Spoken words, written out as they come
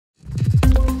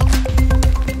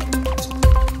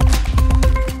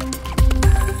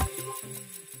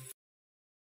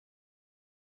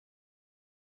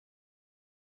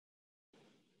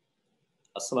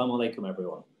Assalamu alaikum,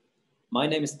 everyone. My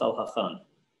name is Talha.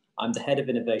 I'm the head of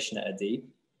innovation at ADIB,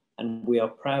 and we are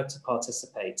proud to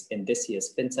participate in this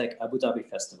year's Fintech Abu Dhabi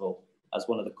Festival as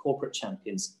one of the corporate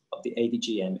champions of the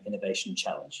ADGM Innovation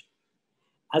Challenge.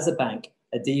 As a bank,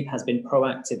 ADIB has been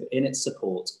proactive in its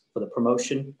support for the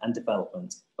promotion and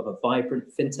development of a vibrant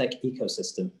Fintech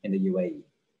ecosystem in the UAE.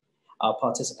 Our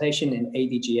participation in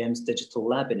ADGM's Digital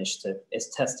Lab initiative is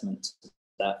testament to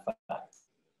that fact.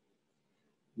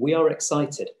 We are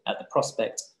excited at the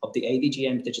prospect of the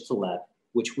ADGM Digital Lab,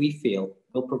 which we feel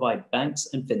will provide banks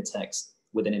and fintechs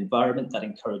with an environment that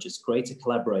encourages greater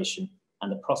collaboration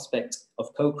and the prospect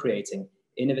of co-creating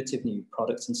innovative new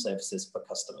products and services for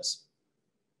customers.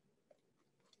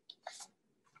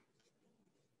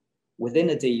 Within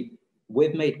ADIB,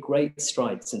 we've made great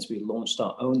strides since we launched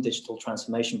our own digital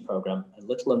transformation program a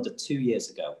little under 2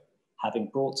 years ago, having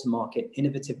brought to market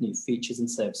innovative new features and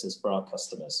services for our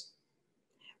customers.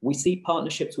 We see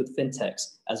partnerships with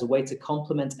fintechs as a way to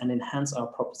complement and enhance our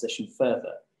proposition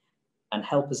further and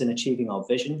help us in achieving our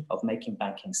vision of making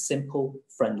banking simple,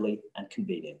 friendly, and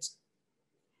convenient.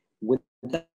 With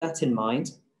that in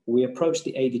mind, we approached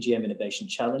the ADGM Innovation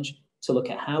Challenge to look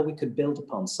at how we could build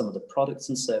upon some of the products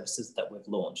and services that we've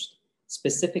launched,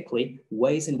 specifically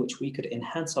ways in which we could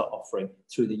enhance our offering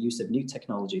through the use of new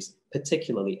technologies,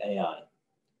 particularly AI.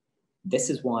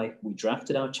 This is why we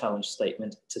drafted our challenge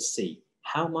statement to see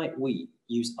how might we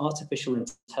use artificial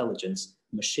intelligence,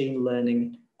 machine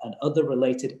learning, and other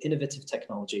related innovative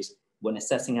technologies when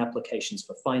assessing applications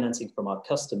for financing from our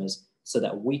customers so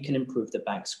that we can improve the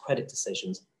bank's credit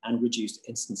decisions and reduce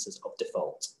instances of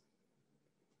default.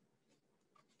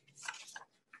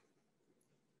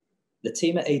 The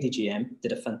team at ADGM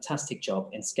did a fantastic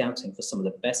job in scouting for some of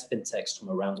the best fintechs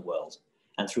from around the world.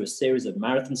 And through a series of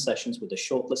marathon sessions with the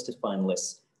shortlisted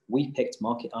finalists, we picked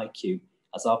MarketIQ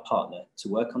as our partner to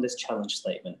work on this challenge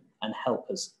statement and help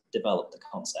us develop the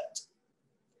concept.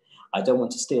 I don't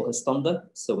want to steal his thunder,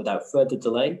 so without further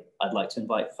delay, I'd like to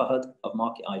invite Fahad of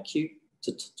MarketIQ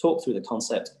to talk through the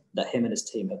concept that him and his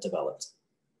team have developed.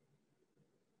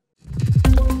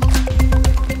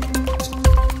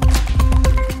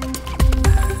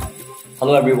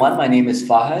 Hello everyone, my name is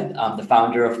Fahad. I'm the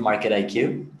founder of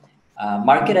MarketIQ.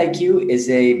 MarketIQ is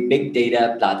a big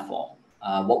data platform.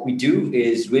 What we do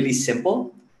is really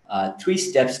simple, 3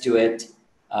 steps to it.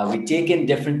 We take in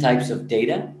different types of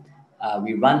data,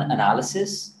 we run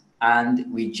analysis, and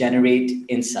we generate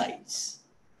insights.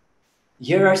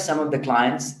 Here are some of the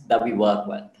clients that we work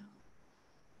with.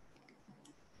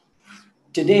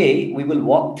 Today, we will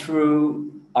walk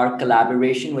through our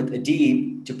collaboration with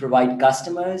ADIB to provide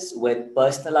customers with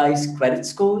personalized credit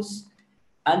scores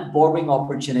and borrowing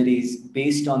opportunities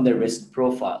based on their risk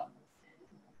profile.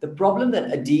 The problem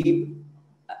that ADIB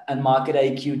and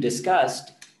MarketIQ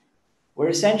discussed were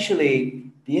essentially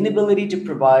the inability to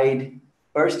provide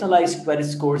personalized credit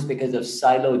scores because of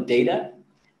siloed data,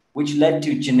 which led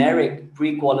to generic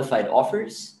pre-qualified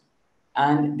offers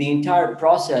and the entire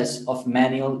process of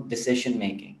manual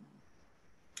decision-making.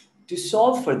 To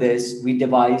solve for this, we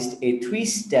devised a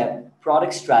 3-step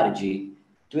product strategy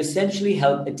to essentially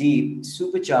help ADIB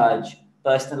supercharge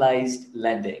personalized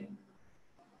lending.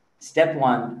 Step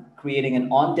 1, creating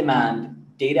an on-demand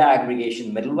data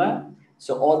aggregation middleware.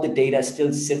 So all the data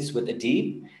still sits with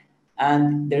ADIB.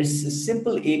 And there's a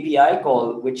simple API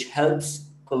call which helps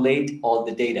collate all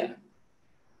the data.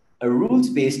 A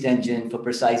rules-based engine for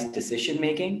precise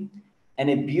decision-making, and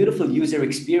a beautiful user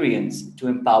experience to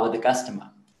empower the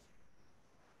customer.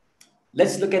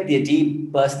 Let's look at the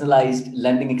ADIB personalized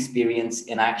lending experience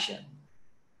in action.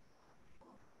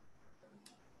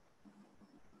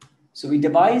 So we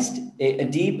devised a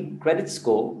ADIB credit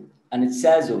score, and it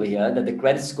says over here that the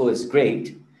credit score is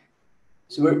great.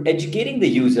 So we're educating the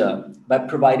user by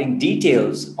providing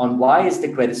details on why is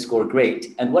the credit score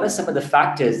great and what are some of the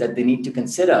factors that they need to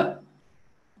consider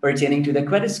pertaining to the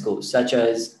credit score, such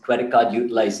as credit card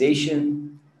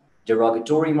utilization,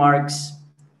 derogatory marks,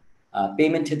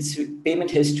 payment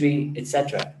history,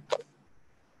 etc.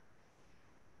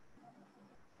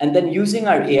 And then using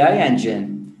our AI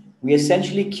engine, we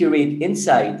essentially curate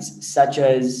insights such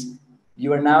as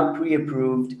you are now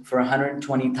pre-approved for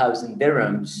 120,000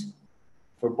 dirhams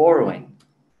for borrowing.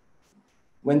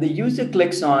 When the user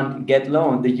clicks on Get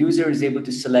Loan, the user is able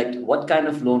to select what kind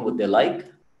of loan would they like,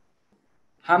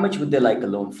 how much would they like a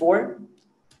loan for,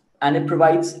 and it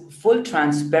provides full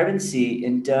transparency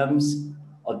in terms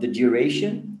of the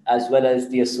duration as well as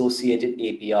the associated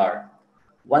APR.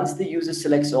 Once the user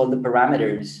selects all the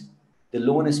parameters, the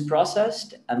loan is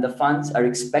processed and the funds are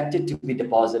expected to be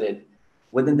deposited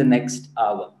within the next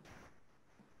hour.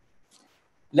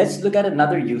 Let's look at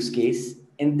another use case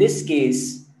in this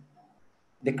case,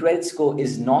 the credit score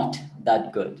is not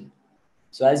that good.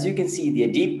 So as you can see, the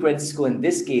ADIB credit score in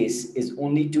this case is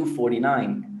only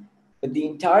 249. But the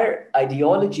entire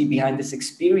ideology behind this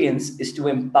experience is to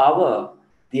empower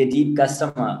the ADIB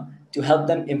customer to help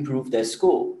them improve their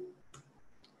score.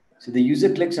 So the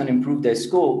user clicks on improve their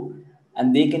score,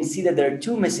 and they can see that there are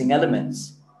two missing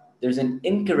elements. There's an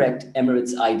incorrect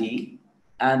Emirates ID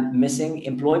and missing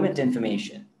employment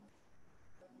information.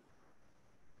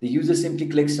 The user simply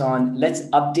clicks on let's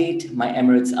update my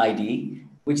Emirates ID,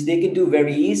 which they can do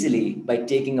very easily by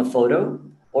taking a photo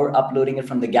or uploading it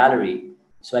from the gallery.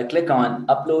 So I click on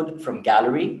upload from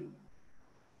gallery.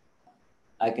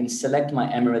 I can select my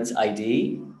Emirates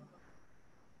ID,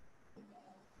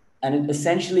 and it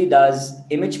essentially does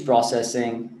image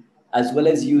processing as well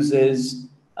as uses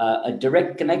a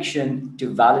direct connection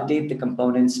to validate the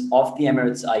components of the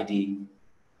Emirates ID.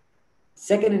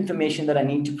 Second information that I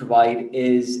need to provide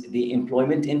is the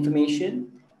employment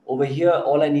information. Over here,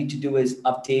 all I need to do is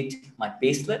update my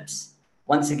payslips.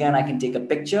 Once again, I can take a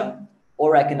picture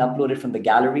or I can upload it from the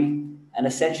gallery. And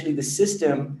essentially the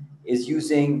system is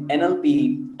using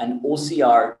NLP and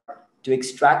OCR to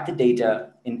extract the data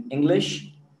in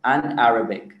English and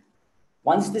Arabic.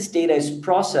 Once this data is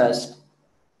processed,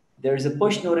 there is a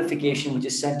push notification which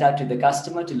is sent out to the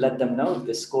customer to let them know if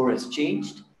the score has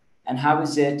changed and how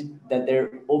is it that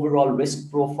their overall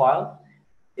risk profile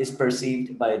is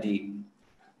perceived by ADIB.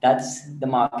 That's the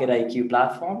MarketIQ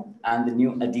platform and the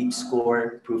new ADIB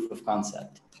score proof of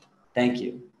concept. Thank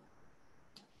you.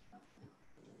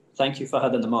 Thank you,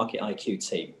 Fahad and the MarketIQ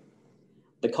team.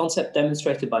 The concept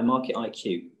demonstrated by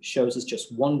MarketIQ shows us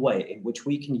just one way in which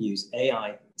we can use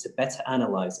AI to better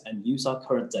analyze and use our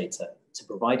current data to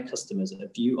provide customers a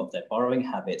view of their borrowing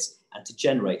habits and to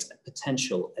generate a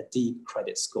potential ADIB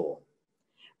credit score.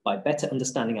 By better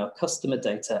understanding our customer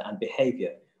data and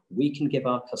behavior, we can give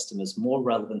our customers more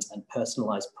relevant and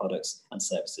personalized products and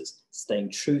services,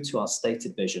 staying true to our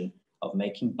stated vision of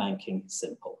making banking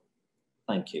simple.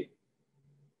 Thank you.